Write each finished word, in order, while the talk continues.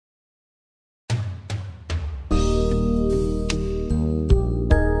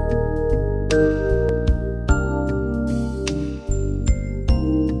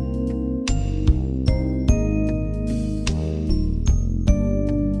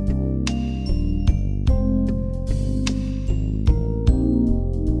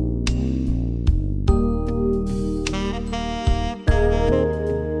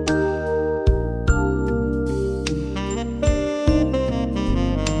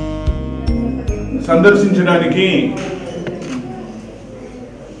సందర్శించడానికి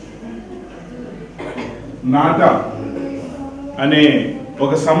నాటా అనే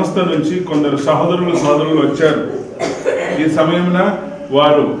ఒక సంస్థ నుంచి కొందరు సహోదరులు వచ్చారు. ఈ సమయమున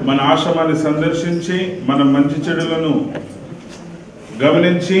వారు మన ఆశ్రమాన్ని సందర్శించి మన మంచి చెడులను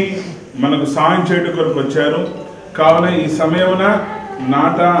గమనించి మనకు సహాయం చేయడం కొరకు వచ్చారు. కావున ఈ సమయమున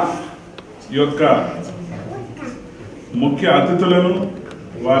నాటా యొక్క ముఖ్య అతిథులను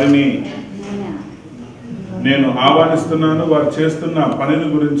వారిని నేను ఆహ్వానిస్తున్నాను. వారు చేస్తున్న పనిని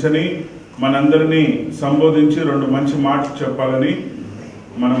గురించని మనందరినీ సంబోధించి 2 మంచి మాటలు చెప్పాలని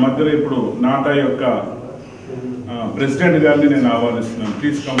మన మధ్యలో ఇప్పుడు నాటా యొక్క ప్రెసిడెంట్ గారిని నేను ఆహ్వానిస్తున్నాను.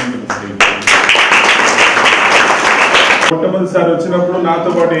 Please come to the stage. మొట్టమొదటిసారి వచ్చినప్పుడు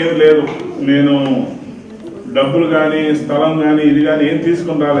నాతో పాటు ఏం లేదు. నేను డబ్బులు కానీ స్థలం కానీ ఇది కానీ ఏం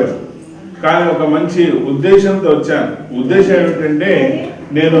తీసుకుని రాలేదు. కానీ ఒక మంచి ఉద్దేశంతో వచ్చాను. ఉద్దేశం ఏమిటంటే,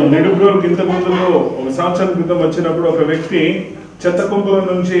 నేను నిడుబ్రోలుకి ఇంత ముందులో 1 సంవత్సరం క్రితం వచ్చినప్పుడు ఒక వ్యక్తి చెత్త కుంపల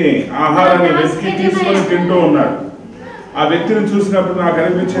నుంచి ఆహారాన్ని వెతికి తీసుకొని తింటూ ఉన్నాడు. ఆ వ్యక్తిని చూసినప్పుడు నాకు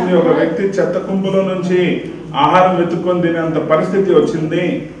అనిపించింది, ఒక వ్యక్తి చెత్త కుంపల నుంచి ఆహారం వెతుక్కొని తినేంత పరిస్థితి వచ్చింది.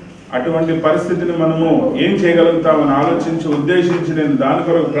 అటువంటి పరిస్థితిని మనము ఏం చేయగలుగుతామని ఆలోచించి ఉద్దేశించి నేను దాని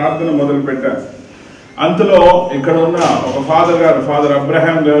కొరకు ప్రార్థన మొదలు పెట్టాను. అంతలో ఇక్కడ ఉన్న ఒక ఫాదర్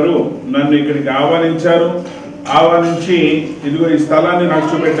అబ్రహాం గారు నన్ను ఇక్కడికి ఆహ్వానించారు. ఆహ్వానించి ఇదిగో ఈ స్థలాన్ని నాకు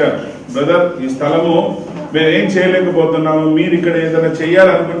చూపెట్టారు. బ్రదర్, ఈ స్థలము మేము ఏం చేయలేకపోతున్నాము, మీరు ఇక్కడ ఏదైనా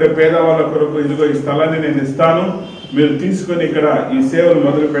చేయాలనుకుంటే పేదవాళ్ళ కొరకు ఇదిగో ఈ స్థలాన్ని నేను ఇస్తాను, మీరు తీసుకొని ఇక్కడ ఈ సేవలు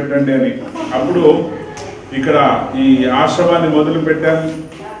మొదలు పెట్టండి అని. అప్పుడు ఇక్కడ ఈ ఆశ్రమాన్ని మొదలు పెట్టాను.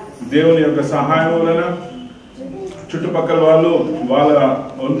 దేవుని యొక్క సహాయం వలన చుట్టుపక్కల వాళ్ళు వాళ్ళ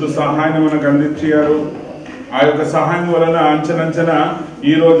వంతు సహాయాన్ని మనకు అందించారు. ఆ యొక్క సహాయం వలన అంచనంచన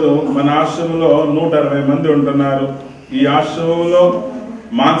ఈరోజు మన ఆశ్రమంలో 160 మంది ఉంటున్నారు. ఈ ఆశ్రమంలో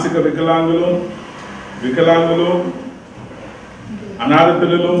మానసిక వికలాంగులు, అనాథ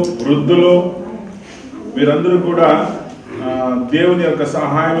పిల్లలు, వృద్ధులు వీరందరూ కూడా దేవుని యొక్క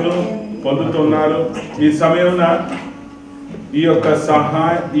సహాయమును పొందుతున్నారు. ఈ సమయమున ఈ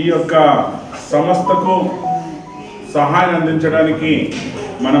యొక్క సంస్థకు సహాయం అందించడానికి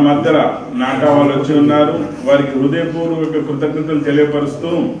మన మధ్యలో నాటా వాళ్ళు వచ్చి ఉన్నారు. వారికి హృదయపూర్వక కృతజ్ఞతలు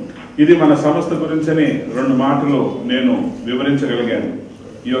తెలియపరుస్తూ ఇది మన సంస్థ గురించని 2 మాటలు నేను వివరించగలిగాను.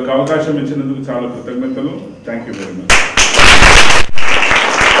 ఈ యొక్క అవకాశం ఇచ్చినందుకు చాలా కృతజ్ఞతలు. Thank you very much.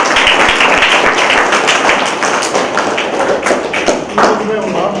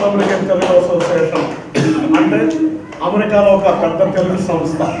 North American Telugu association అంటే అమెరికాలో ఒక పెద్ద తెలుగు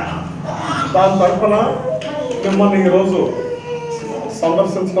సంస్థ. దాని తరఫున మిమ్మల్ని ఈరోజు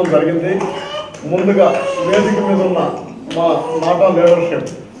సందర్శించడం జరిగింది. ముందుగా వేదిక మీద ఉన్న మా నాటా లీడర్షిప్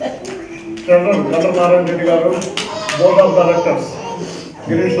జనరల్ guntur నారాయణ గారు, board of directors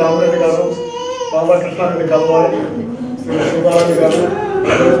Girish Rama Reddy గారు, రాధాకృష్ణారెడ్డి కల్వాయి, శ్రీ సుధారెడ్డి గారు,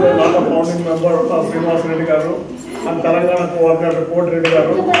 నాటా ఫౌండింగ్ మెంబర్ శ్రీనివాసరెడ్డి గారు అండ్ తెలంగాణ కోఆర్డినేటర్ కోటిరెడ్డి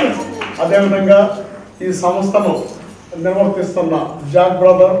గారు, అదేవిధంగా ఈ సంస్థను నిర్వర్తిస్తున్న జాక్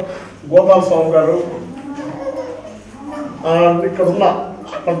బ్రదర్ గోపాల్ స్వామి గారు, ఇక్కడ ఉన్న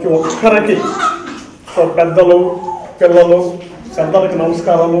ప్రతి ఒక్కరికి పెద్దలు పెద్దలకి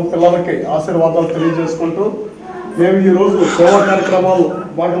నమస్కారాలు, పిల్లలకి ఆశీర్వాదాలు తెలియజేసుకుంటూ మేము ఈరోజు సేవా కార్యక్రమాలు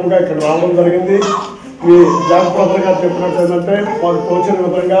భాగంగా ఇక్కడ రావడం జరిగింది. మీ జాక్ బ్రదర్ గారు చెప్పినట్టు ఏంటంటే, మాకు తోచిన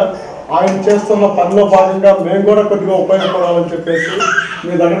విధంగా ఆయన చేస్తున్న పనిలో భాగంగా మేము కూడా కొద్దిగా ఉపయోగపడాలని చెప్పేసి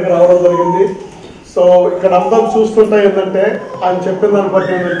మీ దగ్గరికి రావడం జరిగింది. సో ఇక్కడ అందరూ చూస్తుంటే ఏంటంటే, ఆయన చెప్పిన దాన్ని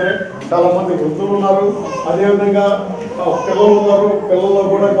బట్టి ఏంటంటే చాలా మంది వృద్ధులు ఉన్నారు, అదేవిధంగా పిల్లలు ఉన్నారు. పిల్లల్లో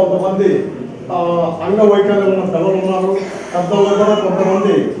కూడా కొంతమంది అంగవైకల్యం ఉన్న పిల్లలు ఉన్నారు, పెద్దల్లో కూడా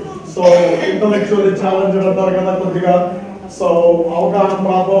కొంతమంది ఇంటలెక్చువల్లీ ఛాలెంజ్ అంటారు కదా, కొద్దిగా అవగాహన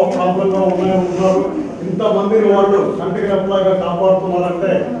ప్రాబ్లంగా ఉన్నారు. ఇంతమందిని వాళ్ళు కంటికి రెప్పలాగా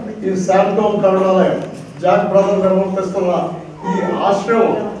కాపాడుతున్నారంటే ఈ శాంతోమ్ కరుణాలయం జాక్ బ్రదర్ నిర్వర్తిస్తున్న ఈ ఆశ్రయం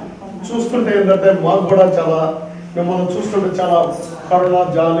చూస్తుంటే ఏంటంటే మాకు కూడా మిమ్మల్ని చూస్తుంటే చాలా కరుణ,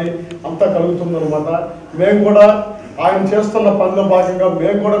 జాలి అంతా కలుగుతుందన్నమాట. మేము కూడా ఆయన చేస్తున్న పనిలో భాగంగా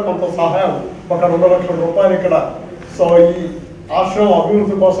మేము కూడా కొంత సహాయం, ఒక 2 లక్షల రూపాయలు ఇక్కడ ఈ ఆశ్రమం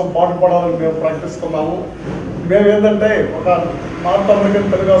అభివృద్ధి కోసం పాటుపడాలని మేము ప్రకటిస్తున్నాము. మేము ఏంటంటే ఒక నార్త్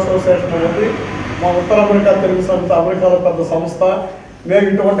అమెరికన్ తెలుగు అసోసియేషన్ అనేది మా ఉత్తర అమెరికా తెలుగు సంస్థ, అమెరికాలో పెద్ద సంస్థ. మేము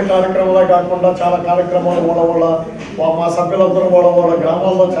ఇటువంటి కార్యక్రమాలే కాకుండా చాలా కార్యక్రమాలు కూడా మా సభ్యులందరూ కూడా వాళ్ళ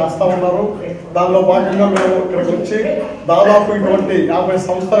గ్రామాల్లో చేస్తూ ఉన్నారు. దానిలో భాగంగా మేము ఇక్కడికి వచ్చి దాదాపు ఇటువంటి 50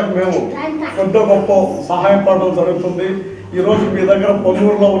 సంస్థలకు మేము కొద్ది గొప్ప సహాయపడడం జరుగుతుంది. ఈరోజు మీ దగ్గర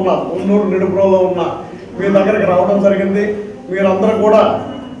పొన్నూరు నిడుబ్రోలో ఉన్న మీ దగ్గరికి రావడం జరిగింది. మీరందరూ కూడా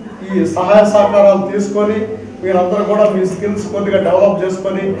ఈ సహాయ సహకారాలు తీసుకొని మీరందరూ కూడా మీ స్కిల్స్ కొద్దిగా డెవలప్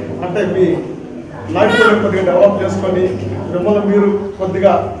చేసుకొని, అంటే మీ నైపుణ్యం కొద్దిగా డెవలప్ చేసుకొని మిమ్మల్ని మీరు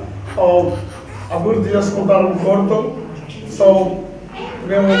కొద్దిగా అభివృద్ధి చేసుకుంటారని కోరుతూ సో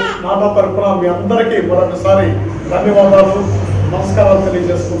మేము నాటా తరఫున మీ అందరికీ మరొకసారి ధన్యవాదాలు నమస్కారాలు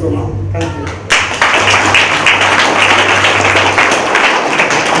తెలియజేసుకుంటున్నాం. Thank you.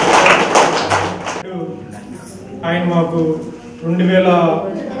 ఆయన మాకు 2000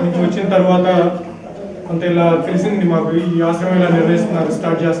 నుంచి వచ్చిన తర్వాత కొంత ఇలా తెలిసింది మాకు ఈ ఆశ్రమం ఇలా నిర్వహిస్తున్నారు,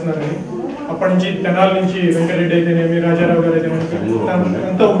 స్టార్ట్ చేస్తున్నారని. అప్పటి నుంచి తెనాల నుంచి వెంకటరెడ్డి అయితేనేమి, రాజారావు గారు అయితేనేమి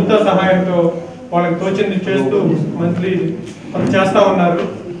ఎంతో ఉచిత సహాయంతో వాళ్ళకి తోచింది చేస్తూ మంత్లీ కొంత చేస్తూ ఉన్నారు.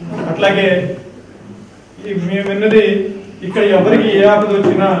 అట్లాగే మేము విన్నది ఇక్కడ ఎవరికి ఏ ఆపద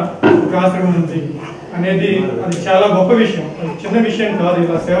వచ్చినా ఒక ఆశ్రమం ఉంది అనేది అది చాలా గొప్ప విషయం, చిన్న విషయం కాదు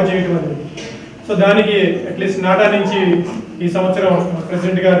ఇలా సేవ చేయడం అనేది. సో దానికి అట్లీస్ట్ నాటా నుంచి ఈ సంవత్సరం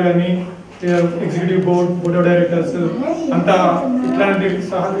ప్రెసిడెంట్ గారు కానీ ఎగ్జిక్యూటివ్ బోర్డ్ ఆఫ్ డైరెక్టర్స్ అంతా ఇట్లాంటి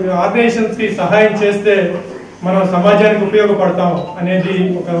ఆర్గనైజేషన్స్ కి సహాయం చేస్తే మనం సమాజానికి ఉపయోగపడతాం అనేది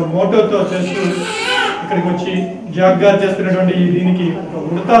ఒక మోటోతో చేస్తూ ఇక్కడికి వచ్చి జాగ్గా చేస్తున్నటువంటి దీనికి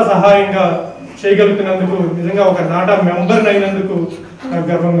ఉడతా సహాయంగా చేయగలుగుతున్నందుకు నిజంగా ఒక నాటా మెంబర్ అయినందుకు నాకు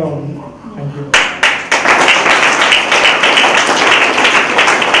గర్వంగా ఉంది. Thank you.